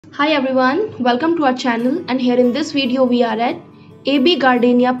Hi everyone, welcome to our channel, and here in this video we are at AB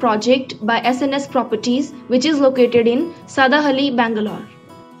Gardenia project by SNS Properties, which is located in Sadahalli, Bangalore.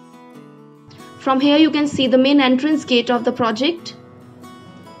 From here you can see the main entrance gate of the project,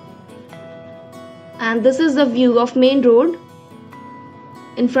 and this is the view of main road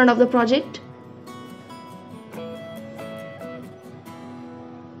in front of the project.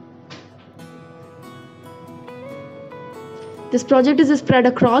 This project is spread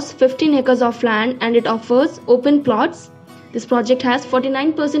across 15 acres of land and it offers open plots. This project has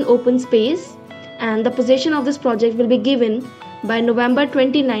 49% open space and the possession of this project will be given by November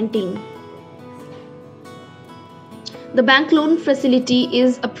 2019. The bank loan facility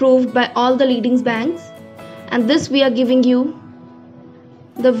is approved by all the leading banks, and this we are giving you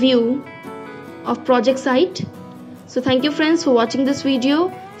the view of project site. So thank you friends for watching this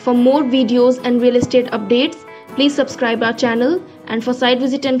video. For more videos and real estate updates, please subscribe our channel, and for site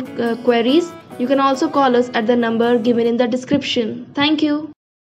visit and queries, you can also call us at the number given in the description. Thank you.